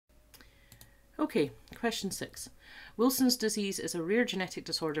Okay, question 6. Wilson's disease is a rare genetic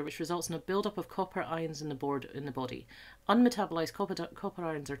disorder which results in a buildup of copper ions in the body. Unmetabolized copper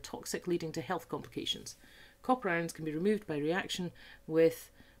ions are toxic, leading to health complications. Copper ions can be removed by reaction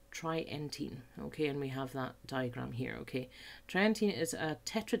with trientine. Okay, and we have that diagram here. Okay, trientine is a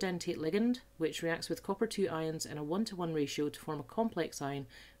tetradentate ligand which reacts with copper 2 ions in a 1-to-1 ratio to form a complex ion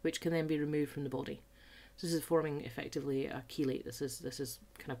which can then be removed from the body. So this is forming effectively a chelate. This is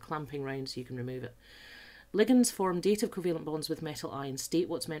kind of clamping round so you can remove it. Ligands form dative covalent bonds with metal ions. State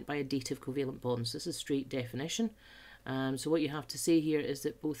what's meant by a dative covalent bond. So this is straight definition. So what you have to say here is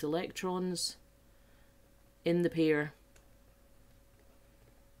that both electrons in the pair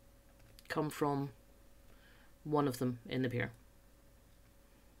come from one of them in the pair.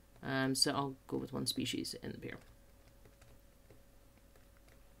 So I'll go with one species in the pair.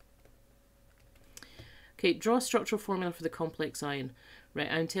 Okay, draw a structural formula for the complex ion.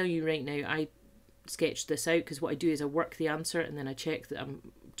 Right, I'm telling you right now, I sketched this out because what I do is I work the answer and then I check that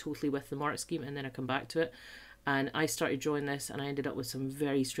I'm totally with the mark scheme and then I come back to it. And I started drawing this and I ended up with some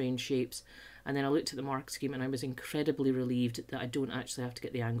very strange shapes. And then I looked at the mark scheme and I was incredibly relieved that I don't actually have to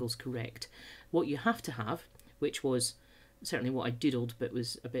get the angles correct. What you have to have, which was certainly what I doodled but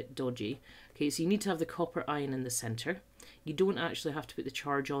was a bit dodgy. Okay, so you need to have the copper ion in the centre. You don't actually have to put the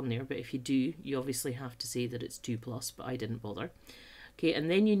charge on there, but if you do, you obviously have to say that it's 2+, but I didn't bother. Okay, and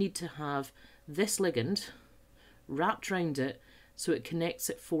then you need to have this ligand wrapped around it so it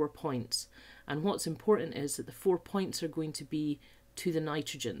connects at 4 points. And what's important is that the 4 points are going to be to the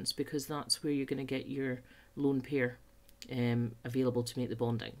nitrogens because that's where you're going to get your lone pair available to make the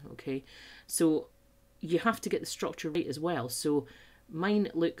bonding. Okay, so you have to get the structure right as well. So mine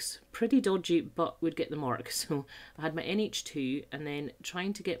looks pretty dodgy but would get the mark. So I had my NH2 and then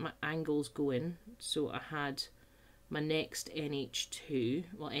trying to get my angles going. So I had my next NH2,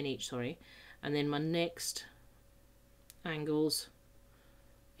 well NH, sorry, and then my next angles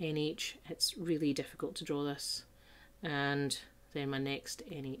NH. It's really difficult to draw this. And then my next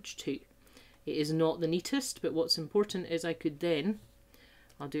NH2. It is not the neatest, but what's important is I could then,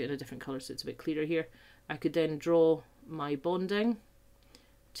 I'll do it in a different colour so it's a bit clearer here, I could then draw my bonding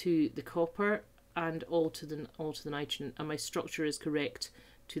to the copper and all to the nitrogen, and my structure is correct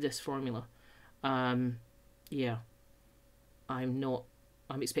to this formula. Yeah,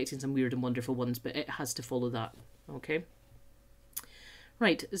 I'm expecting some weird and wonderful ones, but it has to follow that. Okay.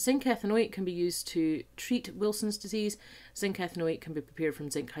 Right, zinc ethanoate can be used to treat Wilson's disease. Zinc ethanoate can be prepared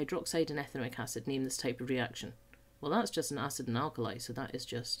from zinc hydroxide and ethanoic acid. Name this type of reaction. Well, that's just an acid and alkali, so that is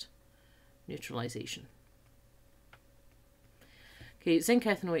just neutralization. Okay, zinc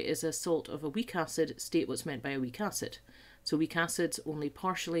ethanoate is a salt of a weak acid. State what's meant by a weak acid. So weak acids only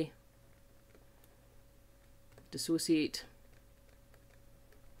partially dissociate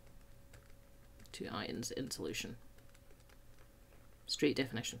to ions in solution. Straight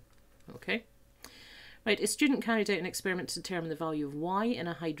definition. Okay. Right, a student carried out an experiment to determine the value of Y in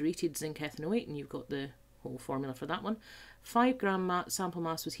a hydrated zinc ethanoate, and you've got the whole formula for that one. 5 gram sample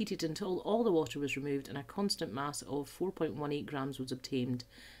mass was heated until all the water was removed and a constant mass of 4.18 grams was obtained.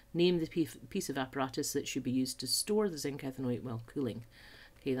 Name the piece of apparatus that should be used to store the zinc ethanoate while cooling.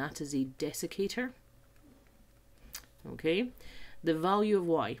 Okay, that is a desiccator. Okay, the value of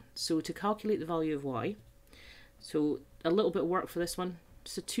Y. So to calculate the value of Y, so a little bit of work for this one.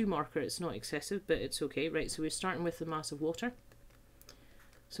 It's a 2 marker, it's not excessive, but it's okay. Right, so we're starting with the mass of water.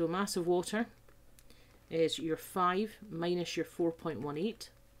 So mass of water is your 5 minus your 4.18.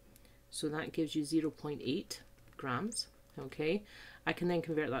 So that gives you 0.8 grams. Okay, I can then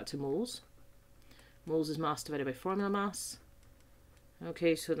convert that to moles. Moles is mass divided by formula mass.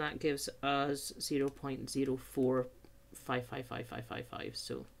 Okay, so that gives us 0.04555555.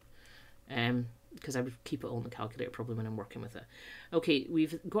 So, because I would keep it all in the calculator probably when I'm working with it. Okay,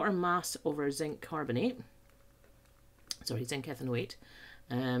 we've got our mass of our zinc carbonate. Sorry, zinc ethanoate.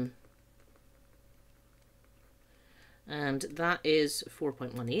 And that is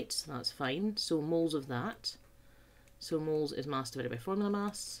 4.18, so that's fine. So moles of that. So moles is mass divided by formula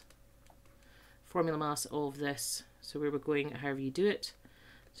mass. Formula mass of this, so where we're going, however you do it.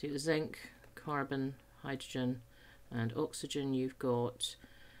 So the zinc, carbon, hydrogen, and oxygen. You've got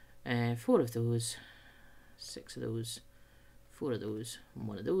 4 of those, 6 of those, 4 of those, and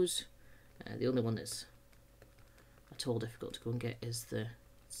 1 of those. The only one that's at all difficult to go and get is the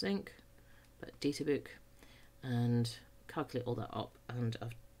zinc, but data book, and calculate all that up, and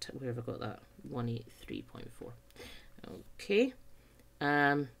where have I got that? 183.4. Okay,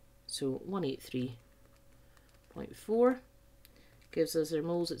 so 183.4 gives us our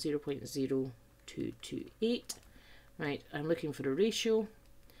moles at 0.0228. Right, I'm looking for a ratio.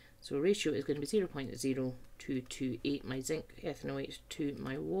 So ratio is going to be 0.0228 my zinc ethanoate to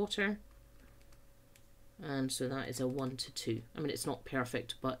my water. And so that is a 1 to 2. I mean, it's not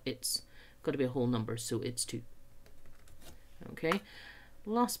perfect, but it's got to be a whole number, so it's 2. Okay,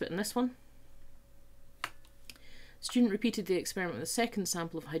 last bit in this one. Student repeated the experiment with a second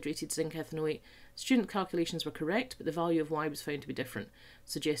sample of hydrated zinc ethanoate. Student calculations were correct, but the value of Y was found to be different.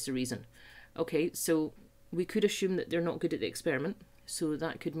 Suggest a reason. Okay, so we could assume that they're not good at the experiment, so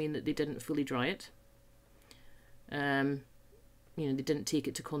that could mean that they didn't fully dry it. You know, they didn't take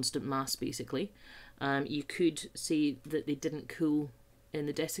it to constant mass, basically. You could say that they didn't cool in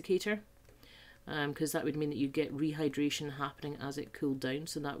the desiccator, because that would mean that you get rehydration happening as it cooled down,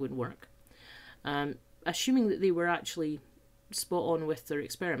 so that would work. Assuming that they were actually spot on with their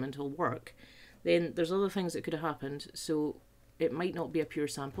experimental work, then there's other things that could have happened, so it might not be a pure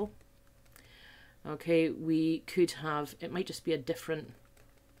sample. Okay, we could have, it might just be a different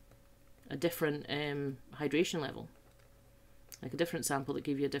hydration level. Like a different sample that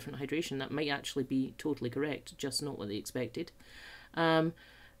gave you a different hydration. That might actually be totally correct, just not what they expected. And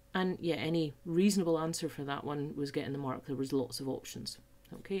yeah, any reasonable answer for that one was getting the mark. There was lots of options.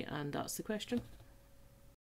 Okay, and that's the question.